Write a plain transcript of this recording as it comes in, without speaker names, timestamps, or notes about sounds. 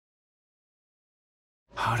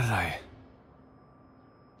How did I...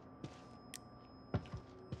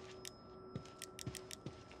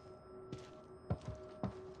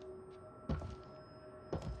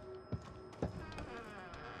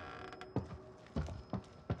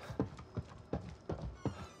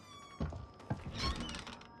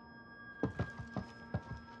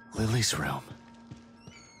 Lily's room.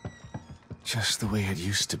 Just the way it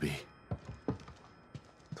used to be.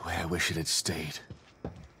 The way I wish it had stayed.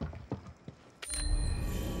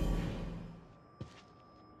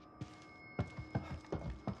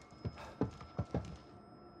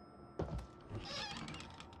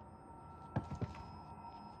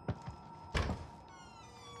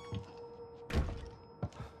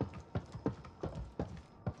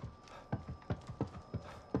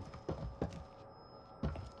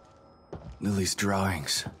 Lily's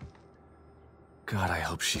drawings. God, I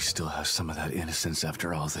hope she still has some of that innocence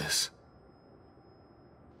after all this.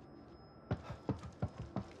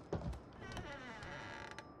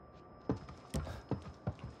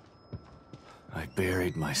 I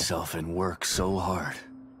buried myself in work so hard.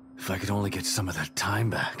 If I could only get some of that time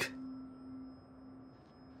back,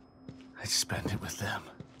 I'd spend it with them.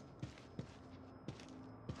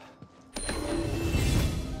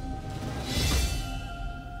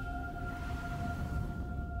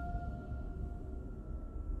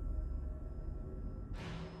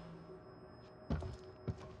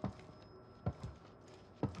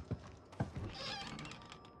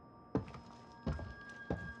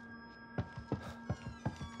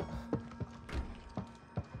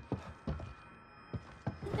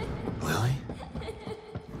 Lily?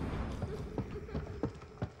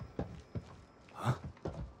 Huh?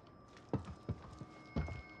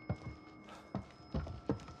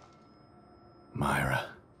 Myra.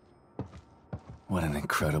 What an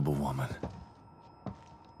incredible woman.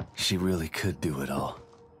 She really could do it all.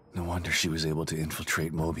 No wonder she was able to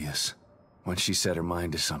infiltrate Mobius. Once she set her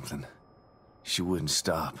mind to something, she wouldn't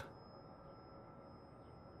stop.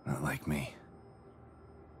 Not like me.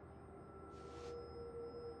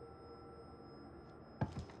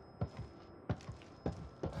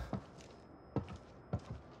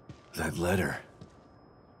 That letter.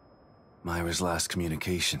 Myra's last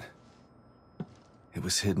communication. It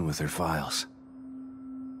was hidden with her files.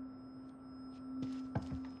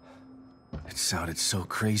 It sounded so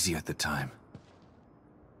crazy at the time.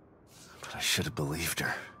 But I should have believed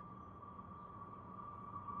her.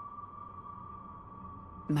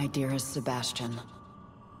 My dearest Sebastian,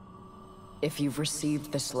 if you've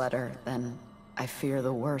received this letter, then I fear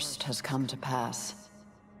the worst has come to pass.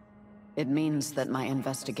 It means that my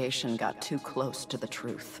investigation got too close to the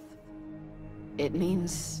truth. It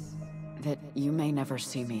means that you may never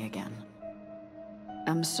see me again.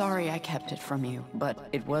 I'm sorry I kept it from you, but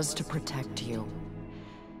it was to protect you.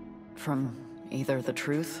 From either the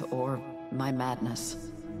truth or my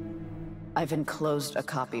madness. I've enclosed a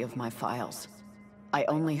copy of my files. I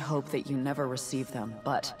only hope that you never receive them,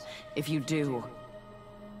 but if you do,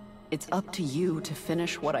 it's up to you to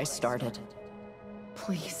finish what I started.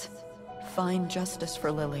 Please. Find justice for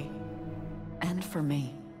Lily, and for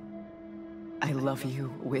me. I love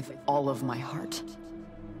you with all of my heart,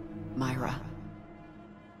 Myra.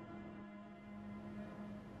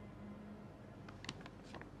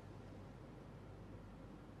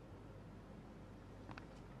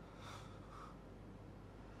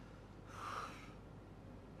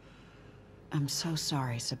 I'm so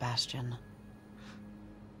sorry, Sebastian.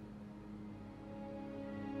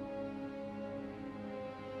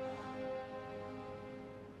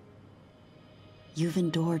 You've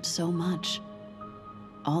endured so much.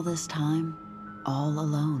 All this time, all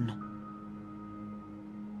alone.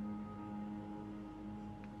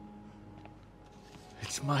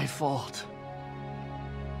 It's my fault.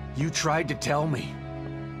 You tried to tell me.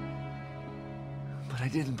 But I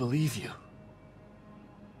didn't believe you.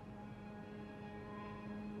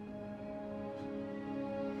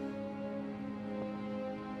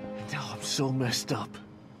 And now I'm so messed up.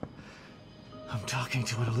 I'm talking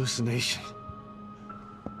to an hallucination.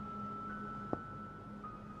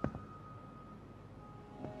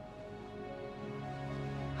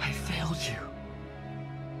 You.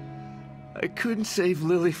 I couldn't save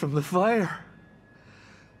Lily from the fire.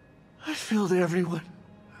 I failed everyone.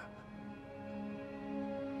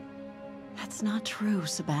 That's not true,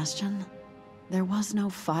 Sebastian. There was no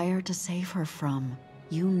fire to save her from.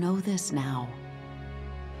 You know this now.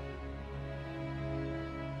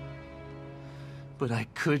 But I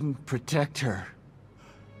couldn't protect her.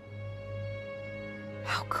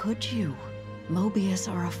 How could you?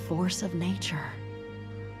 Mobius are a force of nature.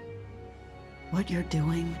 What you're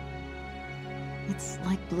doing It's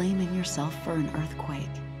like blaming yourself for an earthquake.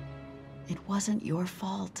 It wasn't your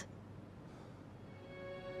fault.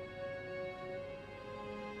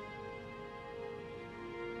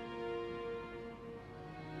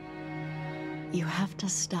 You have to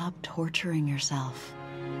stop torturing yourself.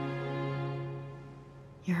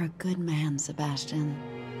 You're a good man, Sebastian.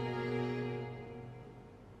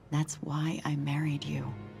 That's why I married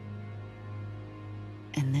you.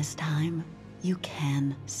 And this time, you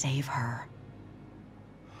can save her.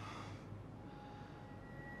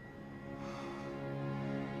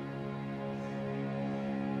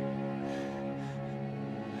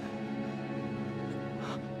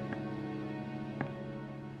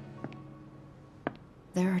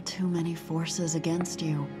 There are too many forces against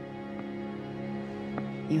you.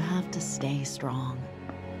 You have to stay strong.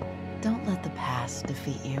 Don't let the past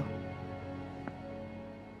defeat you.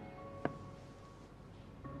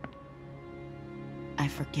 I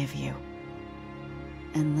forgive you.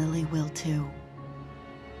 And Lily will too.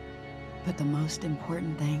 But the most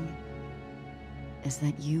important thing is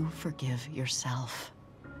that you forgive yourself.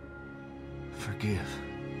 Forgive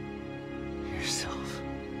yourself.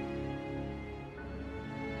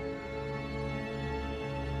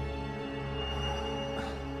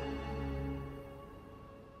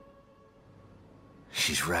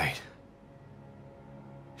 She's right.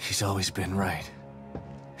 She's always been right.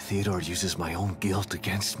 Theodore uses my own guilt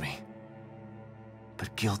against me.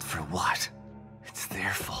 But guilt for what? It's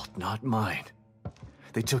their fault, not mine.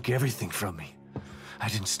 They took everything from me. I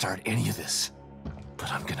didn't start any of this.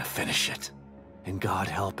 But I'm gonna finish it. And God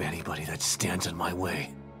help anybody that stands in my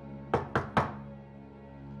way.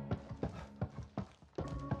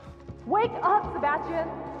 Wake up, Sebastian!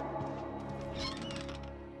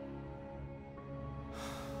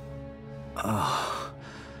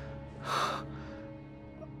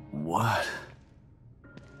 What?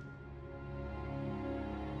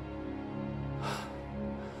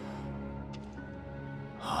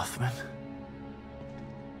 Hoffman?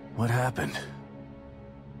 What happened?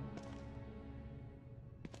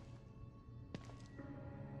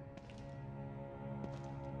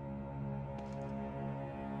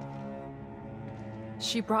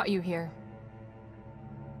 She brought you here.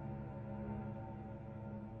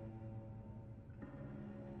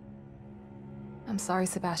 I'm sorry,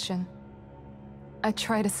 Sebastian. I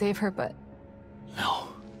tried to save her, but... No.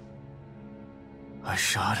 I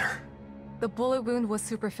shot her. the bullet wound was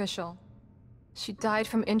superficial. She died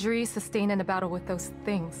from injuries sustained in a battle with those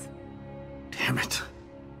things. Damn it.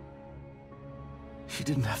 She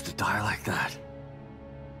didn't have to die like that.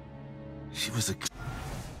 She was a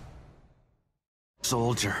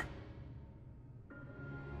soldier.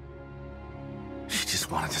 She just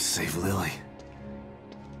wanted to save Lily.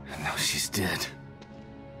 And now she's dead.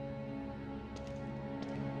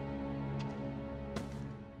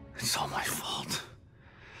 It's all my fault.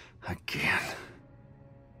 Again.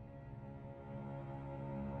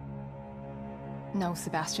 No,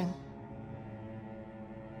 Sebastian.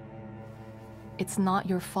 It's not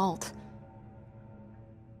your fault.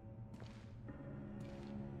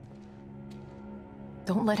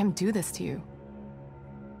 Don't let him do this to you.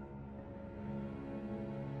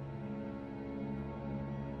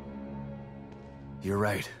 You're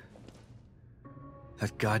right.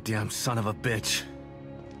 That goddamn son of a bitch.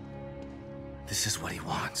 This is what he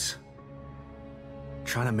wants.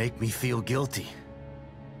 Trying to make me feel guilty.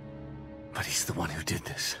 But he's the one who did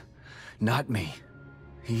this. Not me.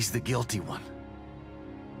 He's the guilty one.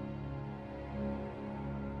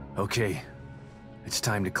 Okay. It's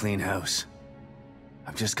time to clean house.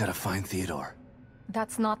 I've just gotta find Theodore.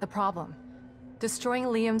 That's not the problem. Destroying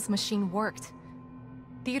Liam's machine worked.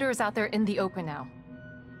 Theodore's out there in the open now.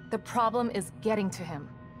 The problem is getting to him.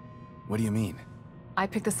 What do you mean? I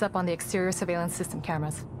picked this up on the exterior surveillance system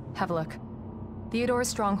cameras. Have a look. Theodore's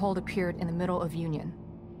stronghold appeared in the middle of Union.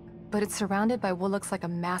 But it's surrounded by what looks like a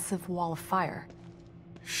massive wall of fire.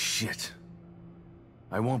 Shit.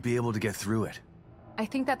 I won't be able to get through it. I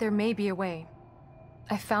think that there may be a way.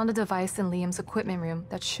 I found a device in Liam's equipment room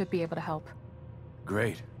that should be able to help.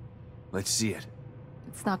 Great. Let's see it.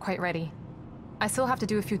 It's not quite ready. I still have to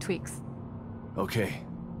do a few tweaks. Okay.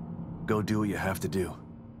 Go do what you have to do.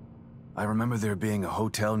 I remember there being a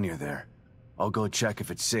hotel near there. I'll go check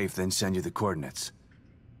if it's safe, then send you the coordinates.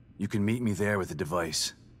 You can meet me there with the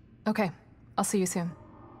device. Okay. I'll see you soon.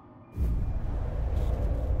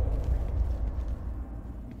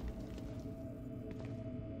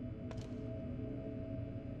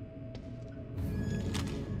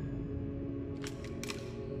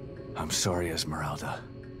 I'm sorry, Esmeralda.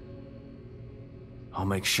 I'll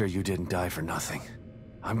make sure you didn't die for nothing.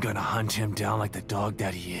 I'm gonna hunt him down like the dog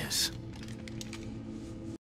that he is.